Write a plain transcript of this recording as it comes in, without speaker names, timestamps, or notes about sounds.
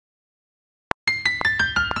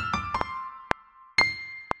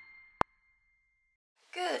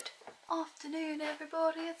afternoon,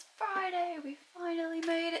 everybody. It's Friday. We finally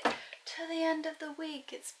made it to the end of the week.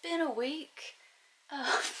 It's been a week.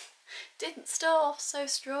 Didn't start off so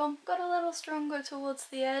strong. Got a little stronger towards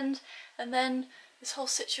the end, and then this whole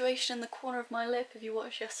situation in the corner of my lip, if you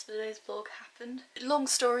watched yesterday's vlog, happened. Long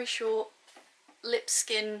story short, lip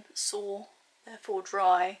skin sore, therefore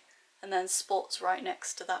dry, and then spots right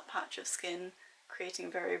next to that patch of skin, creating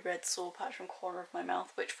a very red sore patch from the corner of my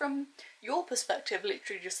mouth, which from your perspective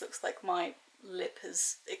literally just looks like my lip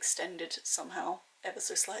has extended somehow ever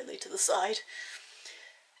so slightly to the side.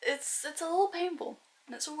 It's a little painful,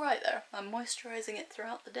 and it's alright though. I'm moisturising it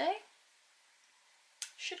throughout the day.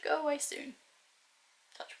 Should go away soon.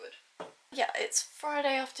 Touch wood. Yeah, it's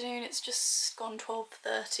Friday afternoon, it's just gone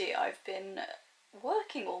 12:30. I've been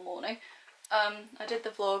working all morning. I did the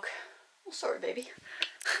vlog. Oh, sorry baby.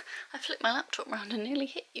 I flipped my laptop around and nearly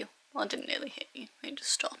hit you. Well, I didn't nearly hit you, it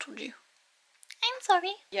just startled you. I'm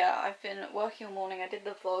sorry. Yeah, I've been working all morning. I did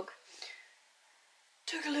the vlog.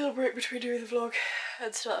 Took a little break between doing the vlog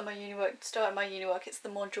and started my uni work. It's the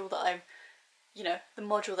module that I'm, the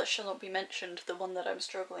module that shall not be mentioned, the one that I'm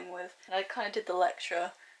struggling with. And I kind of did the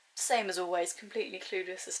lecture, same as always, completely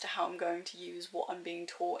clueless as to how I'm going to use what I'm being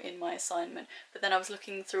taught in my assignment. But then I was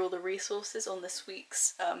looking through all the resources on this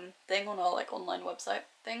week's thing, on our online website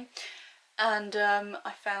thing, and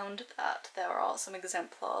I found that there are some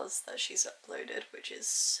exemplars that she's uploaded, which is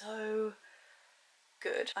so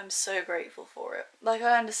good. I'm so grateful for it. Like,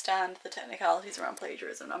 I understand the technicalities around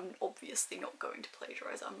plagiarism. I'm obviously not going to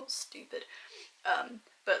plagiarise, I'm not stupid.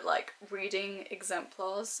 But like, reading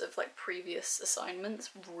exemplars of like previous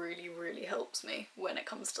assignments really helps me when it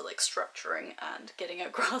comes to like structuring and getting a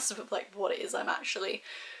grasp of like what it is I'm actually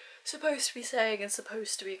supposed to be saying and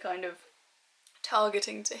supposed to be kind of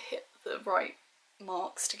targeting to hit the right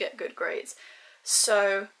marks to get good grades.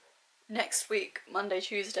 So next week, Monday,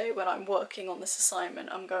 Tuesday, when I'm working on this assignment,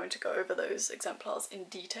 I'm going to go over those exemplars in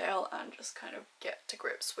detail and just kind of get to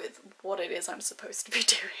grips with what it is I'm supposed to be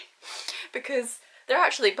doing. Because they're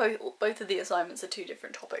actually, both of the assignments are two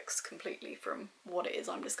different topics completely from what it is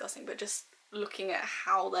I'm discussing, but just looking at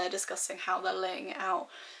how they're discussing, how they're laying it out,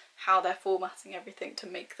 how they're formatting everything to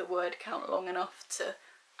make the word count long enough to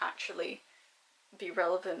actually be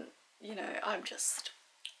relevant,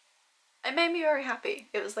 it made me very happy.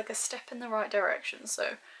 It was like a step in the right direction.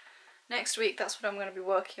 So next week, that's what I'm going to be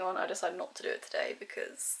working on. I decided not to do it today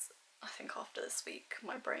because I think after this week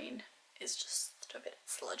my brain is just a bit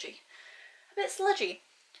sludgy.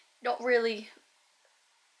 Not really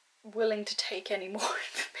willing to take any more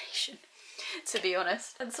information, to be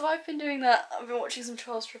honest. And so I've been doing that. I've been watching some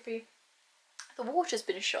Charles Trippy. The water's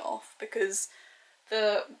been shut off because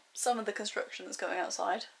some of the construction that's going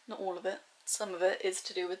outside, not all of it, some of it is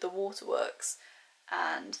to do with the waterworks,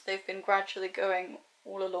 and they've been gradually going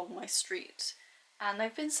all along my street, and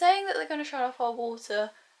they've been saying that they're going to shut off our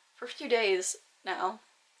water for a few days now,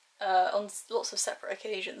 on lots of separate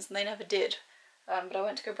occasions, and they never did. But I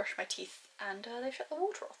went to go brush my teeth and they shut the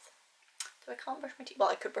water off, so I can't brush my teeth. Well,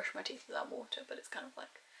 I could brush my teeth without water, but it's kind of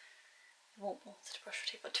like, you want water to brush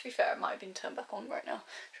your teeth. But to be fair, it might have been turned back on right now.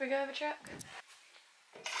 Should we go over check?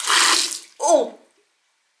 Oh!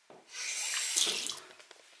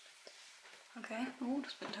 Okay, the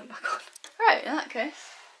water's been turned back on. Alright, in that case,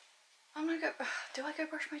 I'm gonna go. Do I go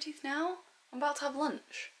brush my teeth now? I'm about to have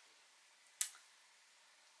lunch.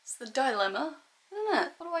 It's the dilemma, isn't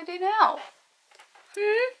it? What do I do now?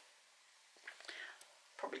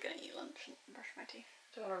 Probably gonna eat lunch and brush my teeth.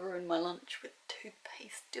 Don't want to ruin my lunch with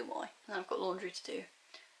toothpaste, do I? And I've got laundry to do.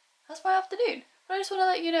 That's my afternoon. But I just want to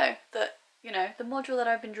let you know that, the module that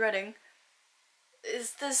I've been dreading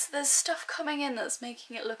is there's stuff coming in that's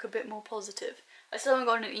making it look a bit more positive. I still haven't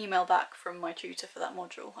gotten an email back from my tutor for that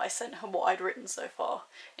module. I sent her what I'd written so far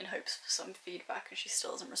in hopes for some feedback, and she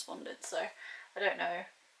still hasn't responded, so I don't know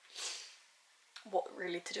what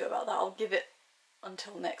really to do about that. I'll give it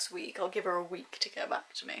until next week. I'll give her a week to get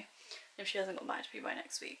back to me. If she hasn't got back to me by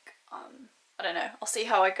next week, I don't know. I'll see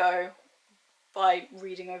how I go by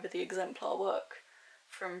reading over the exemplar work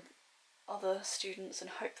from other students and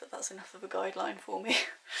hope that that's enough of a guideline for me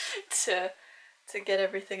to get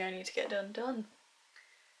everything I need to get done.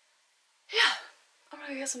 Yeah, I'm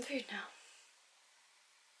gonna go get some food now.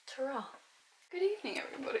 Ta-ra. Good evening,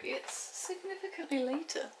 everybody. It's significantly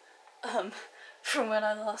later from when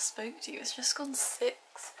I last spoke to you. It's just gone 6.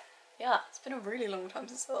 Yeah, it's been a really long time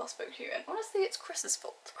since I last spoke to you, and honestly it's Chris's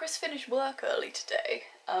fault. Chris finished work early today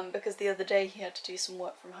because the other day he had to do some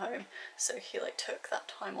work from home, so he took that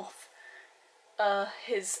time off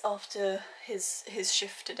after his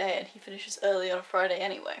shift today, and he finishes early on a Friday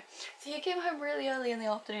anyway. So he came home really early in the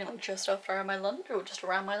afternoon, just after I had my lunch, or just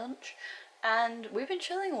around my lunch, and we've been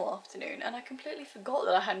chilling all afternoon, and I completely forgot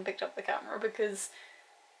that I hadn't picked up the camera because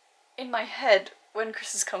in my head, when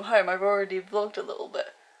Chris has come home, I've already vlogged a little bit,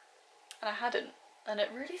 and I hadn't, and it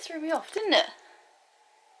really threw me off, didn't it?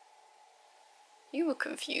 You were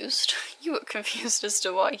confused. You were confused as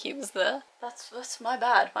to why he was there. That's my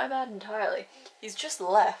bad entirely. He's just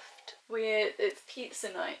left. It's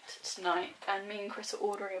pizza night tonight, and me and Chris are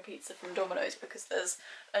ordering a pizza from Domino's because there's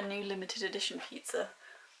a new limited edition pizza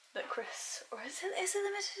that Chris, or is it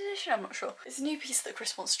limited edition? I'm not sure. It's a new pizza that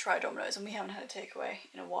Chris wants to try at Domino's, and we haven't had a takeaway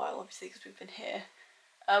in a while, obviously, because we've been here,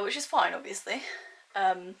 which is fine, obviously.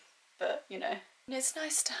 But you know, it's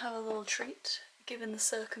nice to have a little treat given the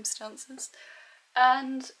circumstances.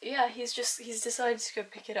 And yeah, he's decided to go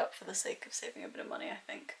pick it up for the sake of saving a bit of money, I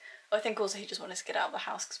think. I think also he just wanted to get out of the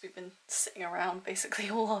house because we've been sitting around basically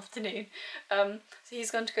all afternoon. So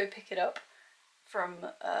he's going to go pick it up from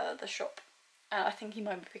the shop. And I think he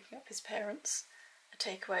might be picking up his parents a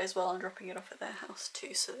takeaway as well and dropping it off at their house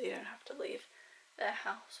too, so they don't have to leave their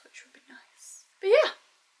house, which would be nice. But yeah,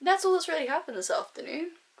 that's all that's really happened this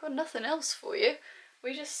afternoon. Got nothing else for you.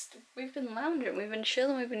 We've been lounging, we've been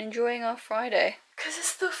chilling, we've been enjoying our Friday. Because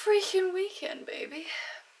it's the freaking weekend, baby.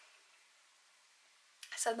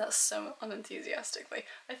 I said that so unenthusiastically.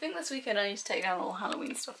 I think this weekend I need to take down all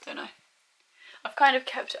Halloween stuff, don't I? I've kind of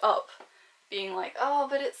kept it up, being like, oh,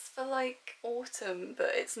 but it's for like autumn, but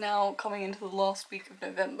it's now coming into the last week of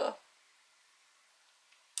November.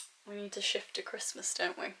 We need to shift to Christmas,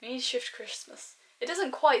 don't we? We need to shift to Christmas. It doesn't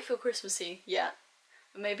quite feel Christmassy yet.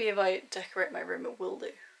 But maybe if I decorate my room it will do.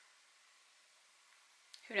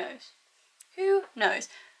 Who knows? Who knows?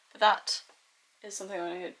 But that is something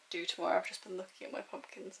I'm going to do tomorrow. I've just been looking at my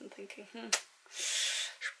pumpkins and thinking,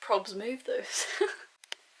 should probs move those?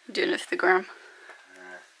 I'm doing it for the gram.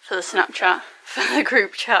 For the Snapchat. For the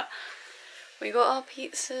group chat. We got our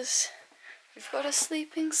pizzas. We've got our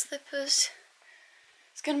sleeping slippers.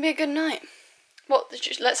 It's going to be a good night.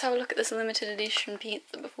 Let's have a look at this limited edition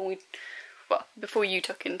pizza before you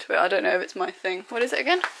tuck into it. I don't know if it's my thing. What is it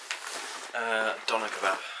again? Doner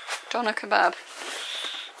kebab. Doner kebab.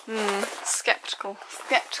 Skeptical.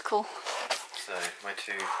 So my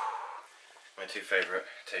two favourite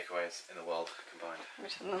takeaways in the world combined. Let me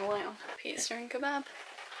turn the light on. Pizza and kebab.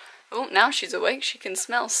 Oh, now she's awake. She can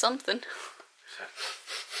smell something. So,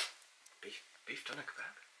 beef doner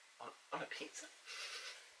kebab on a pizza.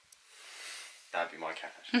 That'd be my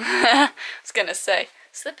cat, actually. I was gonna say,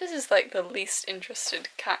 Slippers is like the least interested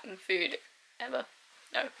cat in food ever.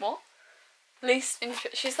 No, what?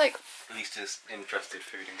 She's like... Least interested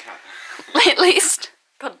food in cat. Like, least?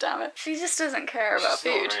 God damn it. She just doesn't care about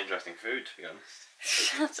food. It's not very interesting food, to be honest.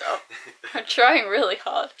 Shut up. I'm trying really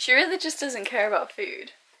hard. She really just doesn't care about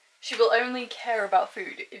food. She will only care about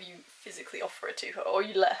food if you physically offer it to her, or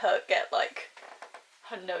you let her get, like,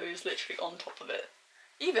 her nose literally on top of it.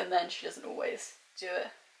 Even then, she doesn't always do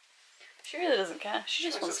it. She really doesn't care. She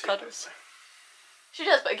just wants cuddles. She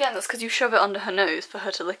does, but again, that's because you shove it under her nose for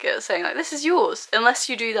her to lick it, saying like, this is yours. Unless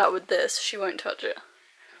you do that with this, she won't touch it.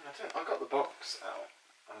 I got the box out,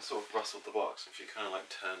 and I sort of rustled the box, and she kind of like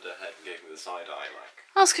turned her head and gave me the side eye, like...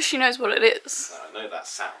 That's because she knows what it is. I know that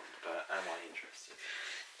sound, but am I interested?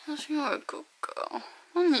 That's you're a good girl,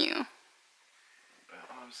 aren't you? But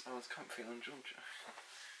I was comfy on Georgia.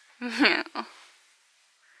 Yeah.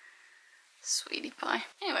 Sweetie pie.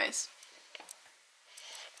 Anyways,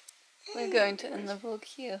 we're going to end the vlog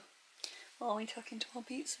here while we tuck into our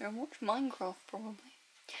pizza and watch Minecraft probably.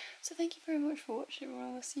 So thank you very much for watching,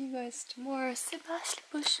 everyone. I'll see you guys tomorrow. Bye,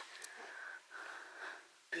 slippers.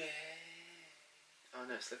 Oh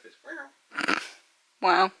no, slippers.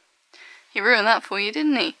 Wow. He ruined that for you,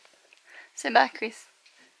 didn't he? Say bye, Chris.